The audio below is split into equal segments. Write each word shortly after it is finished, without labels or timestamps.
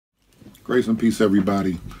Grace and peace,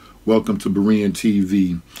 everybody. Welcome to Berean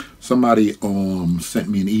TV. Somebody sent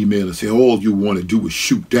me an email and said, all you want to do is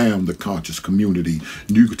shoot down the conscious community.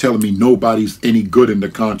 You telling me nobody's any good in the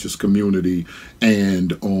conscious community,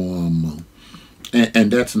 and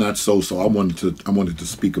that's not so. So I wanted to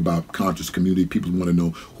speak about conscious community. People want to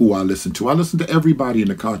know who I listen to. I listen to everybody in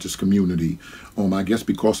the conscious community. I guess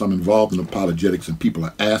because I'm involved in apologetics and people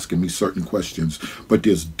are asking me certain questions. But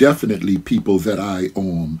there's definitely people that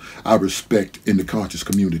I respect in the conscious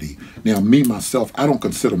community. Now, me myself, I don't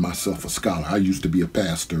consider myself a scholar. I used to be a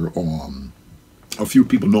pastor. A few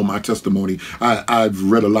people know my testimony. I've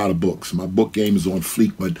read a lot of books. My book game is on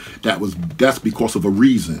fleek, but that's because of a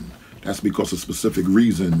reason. That's because of a specific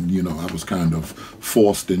reason. You know, I was kind of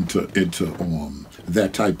forced into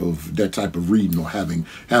that type of reading, or having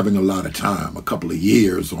a lot of time, a couple of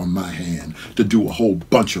years on my hand to do a whole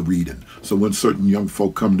bunch of reading. So when certain young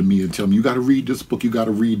folk come to me and tell me, you got to read this book, you got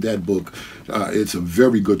to read that book, it's a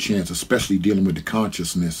very good chance, especially dealing with the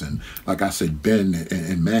consciousness. And like I said, Ben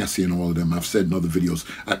and Massey and all of them, I've said in other videos,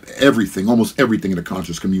 almost everything in the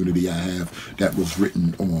conscious community I have that was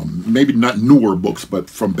written on, maybe not newer books, but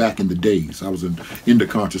from back in the days. I was in the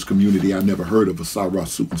conscious community. I never heard of Asara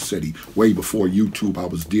Seti. Way before YouTube, I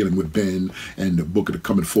was dealing with Ben and the Book of the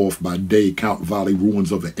Coming Forth by Day, Count Valley,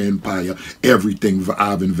 Ruins of the Empire, everything for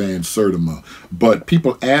Ivan Van Sertima. But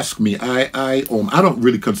people ask me, I don't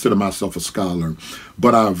really consider myself a scholar,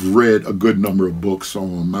 but I've read a good number of books.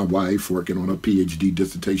 My wife working on a PhD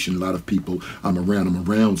dissertation. A lot of people I'm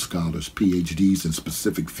around scholars, PhDs in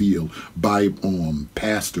specific field, by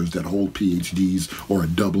pastors that hold PhDs or a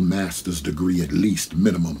double master's degree at least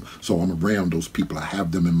minimum. So I'm around those people. I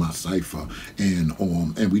have them in my cipher,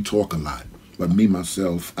 and we talk a lot. But me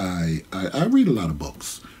myself, I read a lot of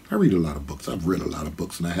books. I read a lot of books. I've read a lot of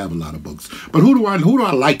books, and I have a lot of books. But who do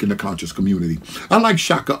I like in the conscious community? I like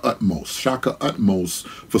Shaka utmost. Shaka utmost.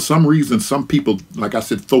 For some reason, some people, like I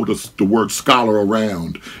said, throw the word scholar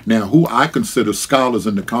around. Now, who I consider scholars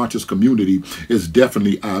in the conscious community is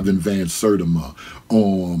definitely Ivan Van Sertima.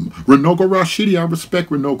 Renoka Rashidi, I respect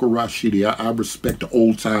Renoka Rashidi. I respect the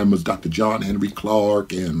old timers, Dr. John Henry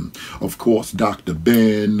Clark, and of course Dr.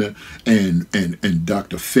 Ben and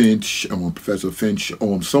Dr. Finch, Professor Finch,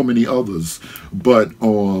 so many others. But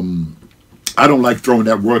I don't like throwing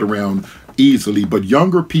that word around easily. But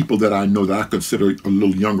younger people that I know that I consider a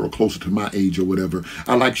little younger or closer to my age or whatever,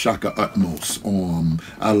 I like Shaka utmost.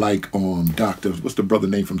 I like Dr. What's the brother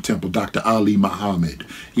name from Temple? Dr. Ali Muhammad.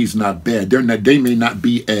 He's not bad. They may not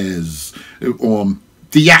be as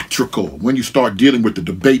theatrical. When you start dealing with the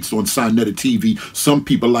debates on Sinetta TV, some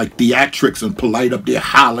people like theatrics and polite up there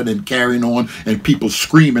hollering and carrying on, and people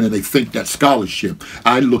screaming, and they think that's scholarship.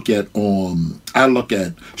 I look at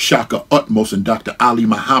Shaka utmost and Dr. Ali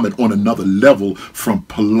Muhammad on another level from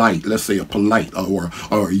polite. Let's say a polite or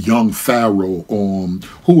a young Pharaoh.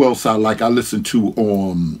 Who else I like? I listen to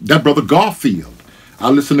that brother Garfield. I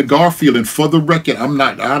listen to Garfield, and for the record,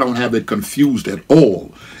 I don't have it confused at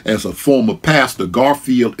all. As a former pastor,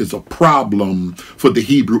 Garfield is a problem for the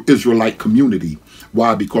Hebrew Israelite community.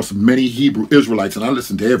 Why? Because many Hebrew Israelites, and I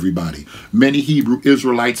listen to everybody, many Hebrew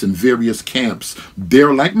Israelites in various camps,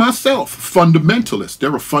 they're like myself, fundamentalists.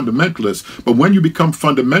 They're a fundamentalist. But when you become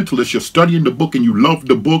fundamentalist, you're studying the book and you love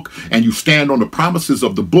the book and you stand on the promises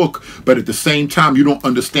of the book, but at the same time, you don't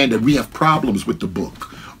understand that we have problems with the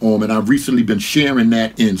book. And I've recently been sharing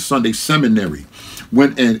that in Sunday seminary.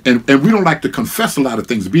 And we don't like to confess a lot of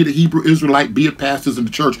things, be it a Hebrew Israelite, be it pastors in the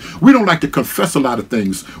church. We don't like to confess a lot of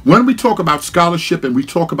things. When we talk about scholarship and we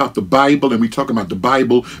talk about the Bible, and we talk about the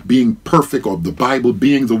Bible being perfect, or the Bible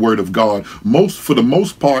being the Word of God, for the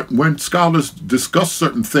most part, when scholars discuss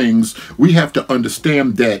certain things, we have to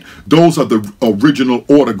understand that those are the original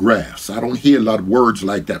autographs. I don't hear a lot of words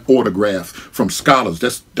like that, autograph, from scholars.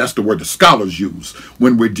 That's the word the scholars use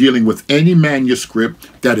when we're dealing with any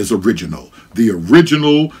manuscript that is original. The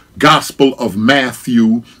original Gospel of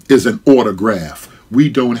Matthew is an autograph. We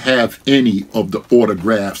don't have any of the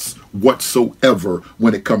autographs whatsoever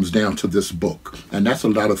when it comes down to this book. And that's a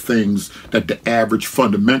lot of things that the average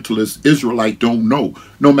fundamentalist Israelite don't know.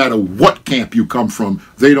 No matter what camp you come from,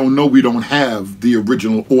 they don't know we don't have the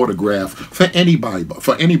original autograph for any Bible.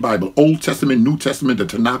 For any Bible, Old Testament, New Testament, the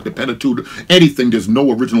Tanakh, the Pentateuch, anything, there's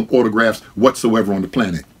no original autographs whatsoever on the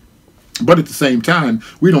planet. But at the same time,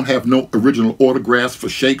 we don't have no original autographs for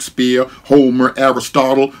Shakespeare, Homer,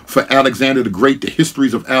 Aristotle, for Alexander the Great, the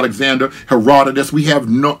histories of Alexander, Herodotus. We have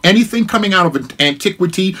no anything coming out of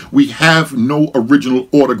antiquity. We have no original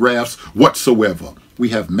autographs whatsoever. We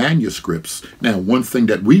have manuscripts. Now, one thing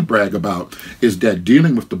that we brag about is that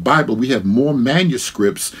dealing with the Bible, we have more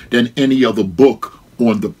manuscripts than any other book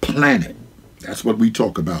on the planet. That's what we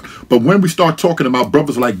talk about. But when we start talking about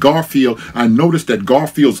brothers like Garfield, I noticed that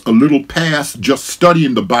Garfield's a little past just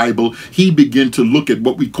studying the Bible. He began to look at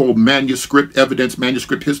what we call manuscript evidence,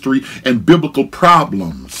 manuscript history, and biblical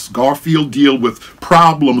problems. Garfield deal with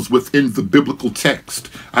problems within the biblical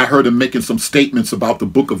text. I heard him making some statements about the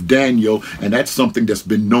book of Daniel, and that's something that's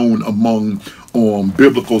been known among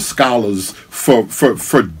biblical scholars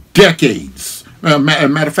for decades.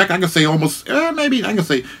 Matter of fact, I can say almost, maybe I can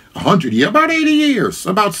say 100 years, about 80 years,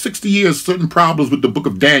 about 60 years, certain problems with the book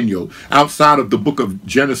of Daniel. Outside of the book of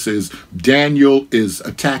Genesis, Daniel is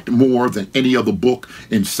attacked more than any other book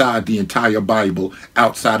inside the entire Bible.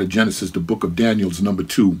 Outside of Genesis, the book of Daniel is number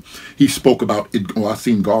 2. He spoke about, I've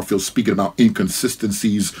seen Garfield speaking about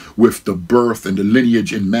inconsistencies with the birth and the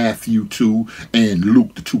lineage in Matthew 2 and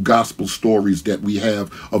Luke, the 2 gospel stories that we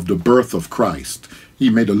have of the birth of Christ. He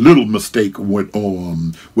made a little mistake with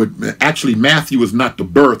actually Matthew is not the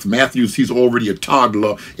birth. He's already a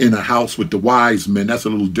toddler in a house with the wise men. That's a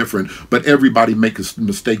little different. But everybody makes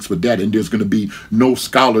mistakes with that, and there's going to be no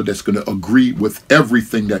scholar that's going to agree with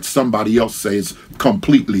everything that somebody else says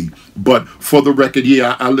completely. But for the record,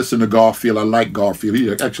 yeah, I listen to Garfield. I like Garfield.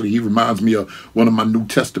 He reminds me of one of my New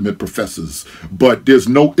Testament professors. But there's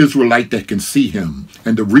no Israelite that can see him,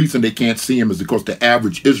 and the reason they can't see him is because the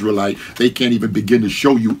average Israelite, they can't even begin to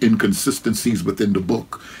show you inconsistencies within the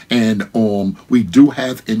book. And we do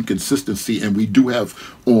have inconsistency, and we do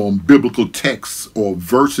have biblical texts or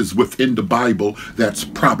verses within the Bible that's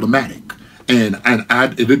problematic. And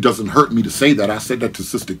it doesn't hurt me to say that. I said that to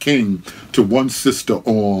Sister King, to one sister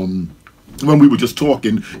when we were just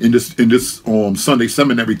talking in this Sunday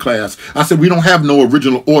seminary class. I said, we don't have no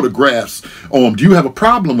original autographs. Do you have a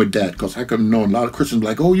problem with that? Because I couldn't know a lot of Christians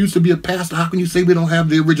like, oh, you used to be a pastor. How can you say we don't have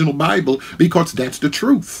the original Bible? Because that's the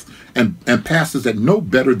truth. And pastors that know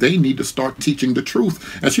better, they need to start teaching the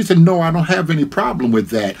truth. And she said, no, I don't have any problem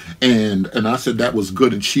with that. And I said that was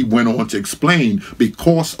good. And she went on to explain,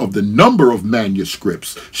 because of the number of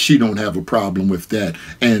manuscripts, she don't have a problem with that.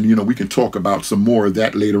 And, we can talk about some more of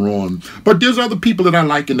that later on. But there's other people that I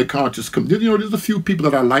like in the conscious community. There's a few people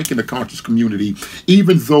that I like in the conscious community,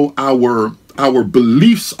 even though our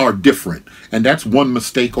beliefs are different. And that's one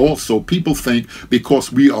mistake also. People think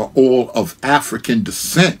because we are all of African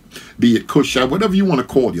descent, be it Cushite, whatever you want to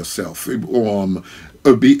call yourself,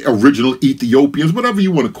 be original Ethiopians, whatever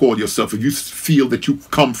you want to call yourself, if you feel that you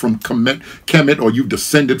come from Kemet or you've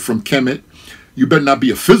descended from Kemet, you better not be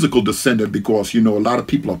a physical descendant, because, a lot of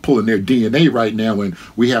people are pulling their DNA right now, and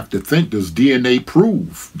we have to think, does DNA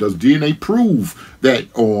prove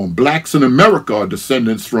that blacks in America are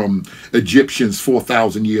descendants from Egyptians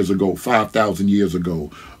 4,000 years ago, 5,000 years ago,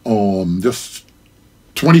 just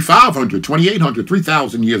 2,500, 2,800,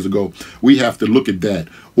 3,000 years ago? We have to look at that.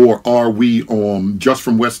 Or are we just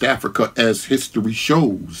from West Africa, as history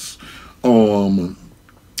shows?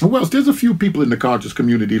 Well, there's a few people in the conscious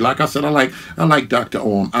community. Like I said, I like Dr.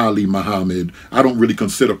 Ali Muhammad. I don't really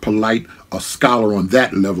consider Polite a scholar on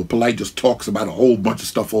that level. Polite just talks about a whole bunch of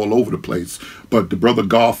stuff all over the place. But the brother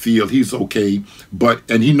Garfield, he's okay,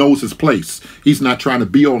 and he knows his place. He's not trying to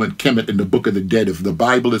be all in Kemet in the Book of the Dead. If the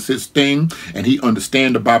Bible is his thing, and he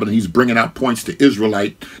understands the Bible, and he's bringing out points to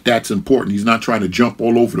Israelite, that's important. He's not trying to jump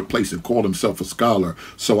all over the place and call himself a scholar.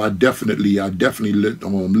 So I definitely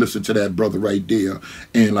listen to that brother right there.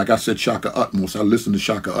 And like I said, Shaka Utmost, I listen to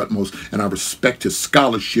Shaka Utmost, and I respect his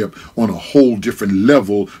scholarship on a whole different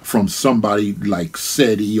level from somebody like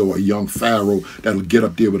Seti or a young Pharaoh that'll get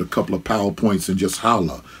up there with a couple of PowerPoints and just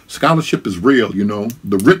holler. Scholarship is real,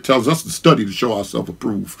 The writ tells us to study to show ourselves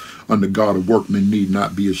approved under God. A workman need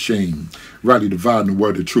not be ashamed, rightly dividing the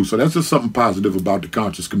word of truth. So that's just something positive about the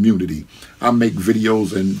conscious community. I make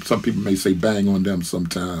videos, and some people may say bang on them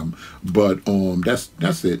sometime, but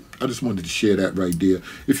that's it. I just wanted to share that right there.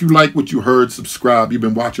 If you like what you heard, subscribe. You've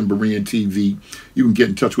been watching Berean TV. You can get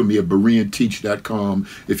in touch with me at BereanTeach.com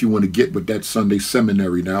if you want to get with that Sunday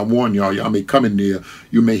seminary. Now, I warn y'all may come in there.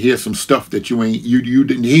 You may hear some stuff that you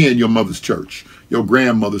didn't hear in your mother's church, your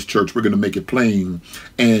grandmother's church. We're going to make it plain.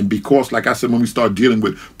 And because, like I said, when we start dealing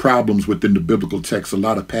with problems within the biblical text, a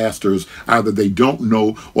lot of pastors, either they don't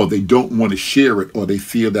know, or they don't want to share it, or they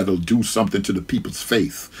feel that it'll do something to the people's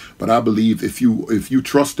faith. But I believe if you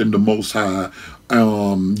trust in the Most High,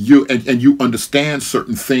 you understand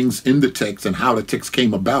certain things in the text and how the text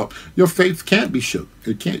came about, your faith can't be shook.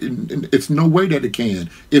 It can't. It's no way that it can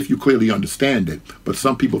if you clearly understand it. But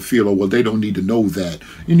some people feel, oh well, they don't need to know that.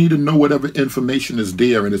 You need to know whatever information information is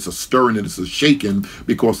there, and it's a stirring and it's a shaking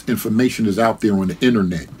because information is out there on the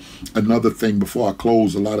internet. Another thing before I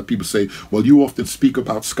close, a lot of people say, well, you often speak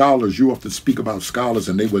about scholars. You often speak about scholars,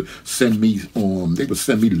 and they would send me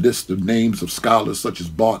lists of names of scholars such as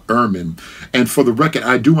Bart Ehrman. And for the record,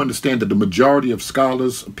 I do understand that the majority of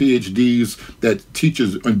scholars, PhDs, that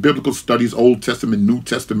teachers in biblical studies, Old Testament, New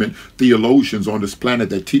Testament theologians on this planet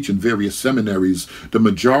that teach in various seminaries, the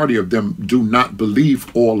majority of them do not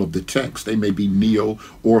believe all of the text. They may be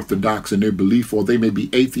neo-orthodox in their belief, or they may be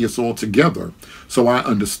atheists altogether. So I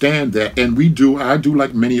understand that, and I do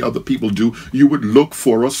like many other people do. You would look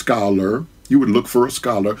for a scholar. You would look for a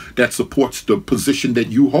scholar that supports the position that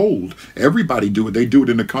you hold. Everybody do it. They do it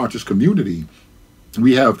in the conscious community.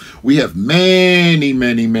 We have many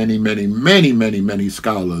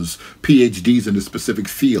scholars, PhDs in a specific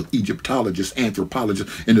field, Egyptologists,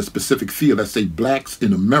 anthropologists in a specific field that say blacks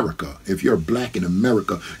in America. If you're black in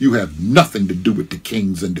America, you have nothing to do with the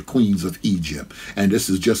kings and the queens of Egypt. And this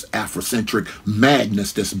is just Afrocentric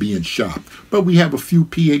madness that's being shopped. But we have a few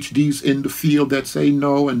PhDs in the field that say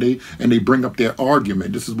no, and they bring up their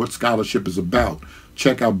argument. This is what scholarship is about.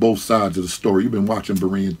 Check out both sides of the story. You've been watching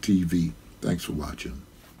Berean TV. Thanks for watching.